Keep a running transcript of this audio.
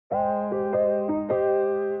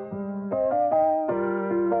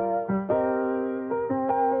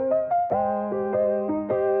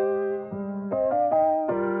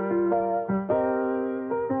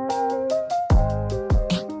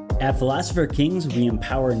At Philosopher Kings, we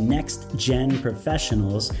empower next-gen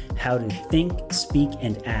professionals how to think, speak,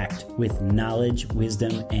 and act with knowledge,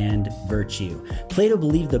 wisdom, and virtue. Plato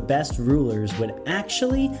believed the best rulers would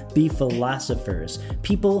actually be philosophers,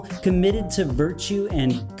 people committed to virtue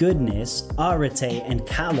and goodness, arete and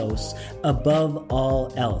kalos, above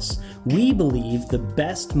all else. We believe the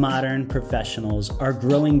best modern professionals are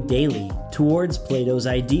growing daily towards Plato's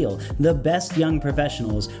ideal. The best young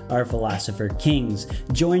professionals are Philosopher Kings.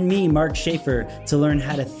 Join me, Mark Schaefer, to learn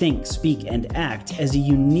how to think, speak, and act as a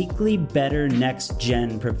uniquely better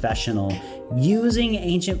next-gen professional, using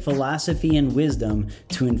ancient philosophy and wisdom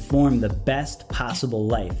to inform the best possible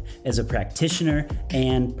life as a practitioner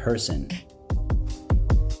and person.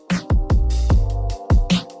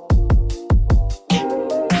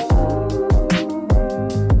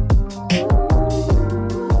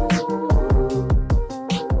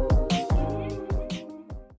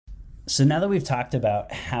 So now that we've talked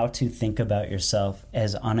about how to think about yourself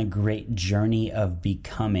as on a great journey of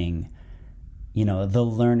becoming, the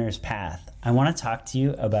learner's path, I want to talk to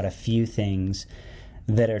you about a few things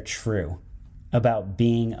that are true about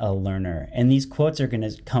being a learner. And these quotes are going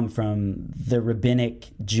to come from the rabbinic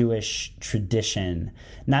Jewish tradition,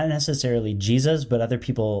 not necessarily Jesus, but other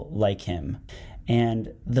people like him.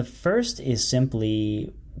 And the first is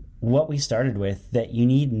simply what we started with, that you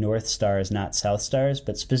need North Stars, not South Stars,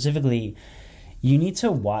 but specifically, you need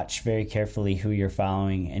to watch very carefully who you're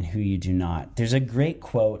following and who you do not. There's a great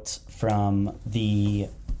quote from the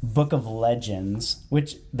Book of Legends,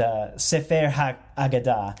 which the Sefer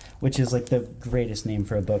HaAgadah, which is like the greatest name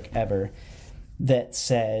for a book ever, that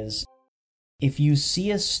says, if you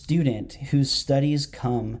see a student whose studies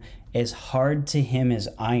come as hard to him as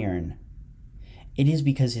iron, it is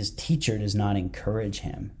because his teacher does not encourage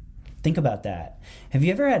him. Think about that. Have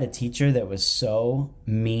you ever had a teacher that was so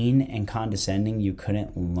mean and condescending you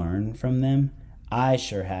couldn't learn from them? I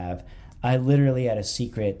sure have. I literally had a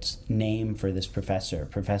secret name for this professor,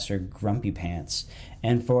 Professor Grumpy Pants.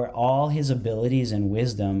 And for all his abilities and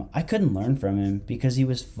wisdom, I couldn't learn from him because he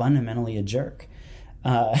was fundamentally a jerk.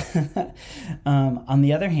 On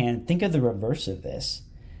the other hand, think of the reverse of this.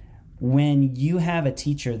 When you have a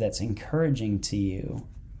teacher that's encouraging to you,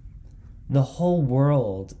 the whole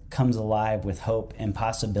world comes alive with hope and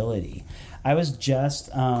possibility. I was just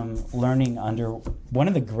learning under one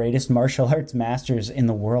of the greatest martial arts masters in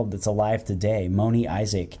the world that's alive today, Moni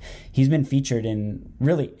Isaac. He's been featured in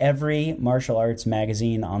really every martial arts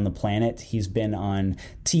magazine on the planet. He's been on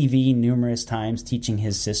TV numerous times teaching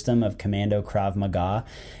his system of Commando Krav Maga.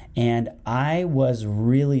 And I was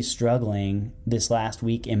really struggling this last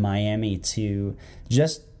week in Miami to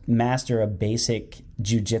just master a basic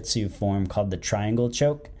jiu-jitsu form called the triangle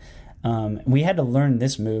choke. We had to learn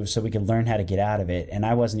this move so we could learn how to get out of it, and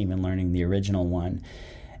I wasn't even learning the original one.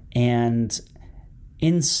 And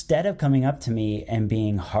instead of coming up to me and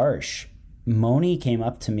being harsh, Moni came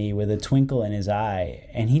up to me with a twinkle in his eye,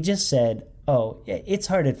 and he just said, "Oh, it's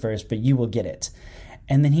hard at first, but you will get it."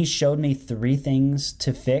 And then he showed me 3 things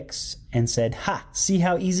to fix and said, "Ha, see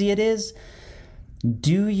how easy it is?"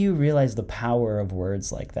 Do you realize the power of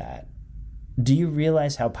words like that? Do you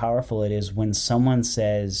realize how powerful it is when someone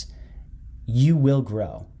says, you will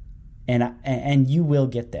grow and you will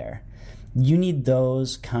get there? You need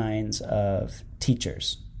those kinds of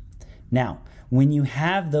teachers. Now, when you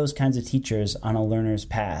have those kinds of teachers on a learner's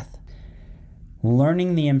path,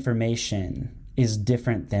 learning the information is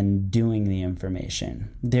different than doing the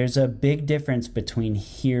information. There's a big difference between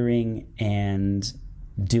hearing and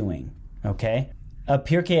doing, okay? A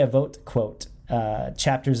Pirkei Avot quote,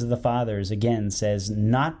 Chapters of the Fathers, again says,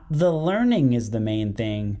 not the learning is the main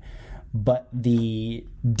thing, but the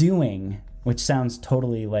doing, which sounds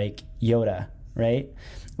totally like Yoda, right?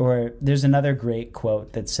 Or there's another great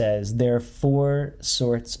quote that says, there are 4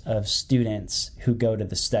 sorts of students who go to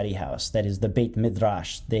the study house. That is the Beit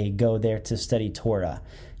Midrash. They go there to study Torah.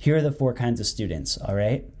 Here are the 4 kinds of students, all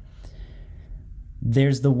right?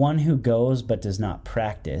 There's the one who goes but does not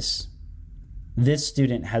practice. This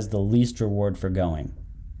student has the least reward for going.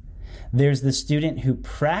 There's the student who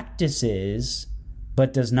practices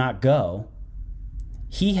but does not go.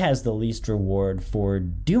 He has the least reward for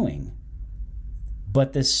doing.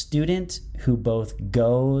 But the student who both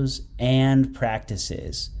goes and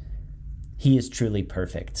practices, he is truly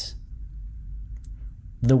perfect.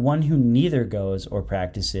 The one who neither goes or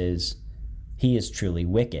practices, he is truly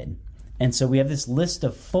wicked. And so we have this list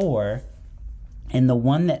of 4, and the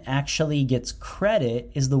one that actually gets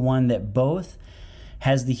credit is the one that both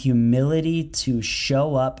has the humility to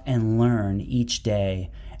show up and learn each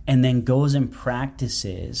day and then goes and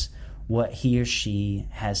practices what he or she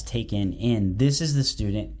has taken in. This is the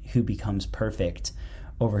student who becomes perfect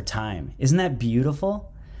over time. Isn't that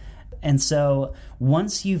beautiful? And so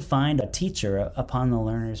once you find a teacher upon the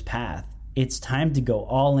learner's path, it's time to go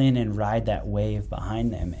all in and ride that wave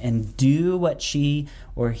behind them and do what she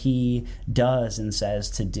or he does and says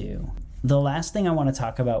to do. The last thing I want to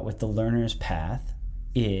talk about with the learner's path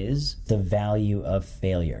is the value of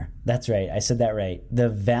failure. That's right. I said that right. The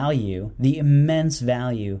value, the immense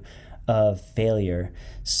value of failure.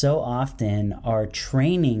 So often our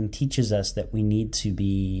training teaches us that we need to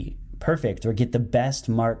be perfect or get the best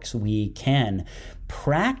marks we can.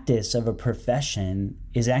 Practice of a profession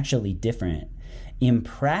is actually different. In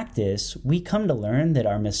practice, we come to learn that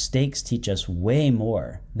our mistakes teach us way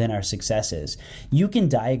more than our successes. You can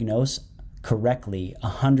diagnose correctly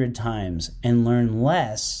 100 times and learn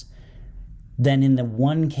less than in the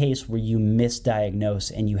one case where you misdiagnose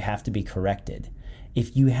and you have to be corrected.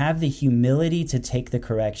 If you have the humility to take the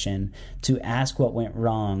correction, to ask what went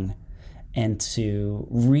wrong, and to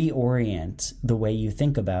reorient the way you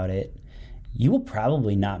think about it, you will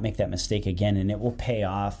probably not make that mistake again, and it will pay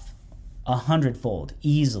off 100-fold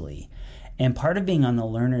easily. And part of being on the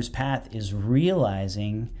learner's path is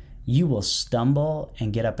realizing you will stumble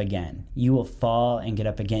and get up again. You will fall and get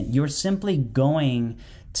up again. You're simply going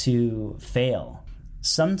to fail.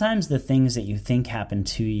 Sometimes the things that you think happen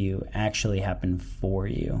to you actually happen for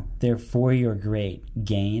you. They're for your great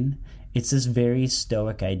gain. It's this very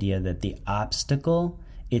stoic idea that the obstacle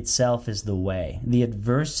itself is the way. The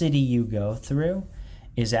adversity you go through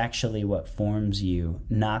is actually what forms you,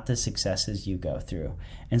 not the successes you go through.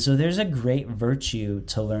 And so there's a great virtue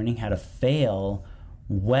to learning how to fail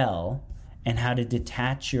well and how to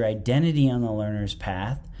detach your identity on the learner's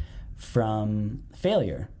path from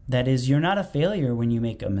failure. That is, you're not a failure when you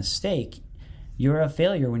make a mistake. You're a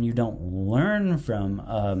failure when you don't learn from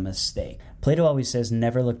a mistake. Plato always says,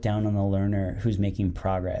 never look down on the learner who's making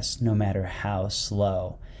progress, no matter how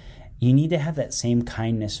slow. You need to have that same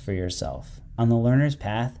kindness for yourself. On the learner's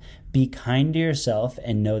path, be kind to yourself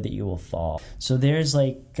and know that you will fall. So there's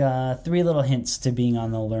like 3 little hints to being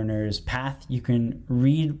on the learner's path. You can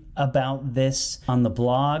read about this on the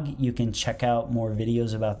blog. You can check out more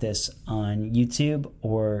videos about this on YouTube,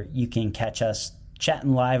 or you can catch us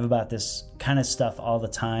chatting live about this kind of stuff all the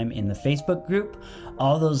time in the Facebook group.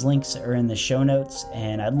 All those links are in the show notes,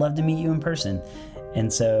 and I'd love to meet you in person.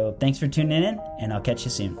 And so thanks for tuning in, and I'll catch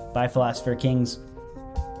you soon. Bye, Philosopher Kings.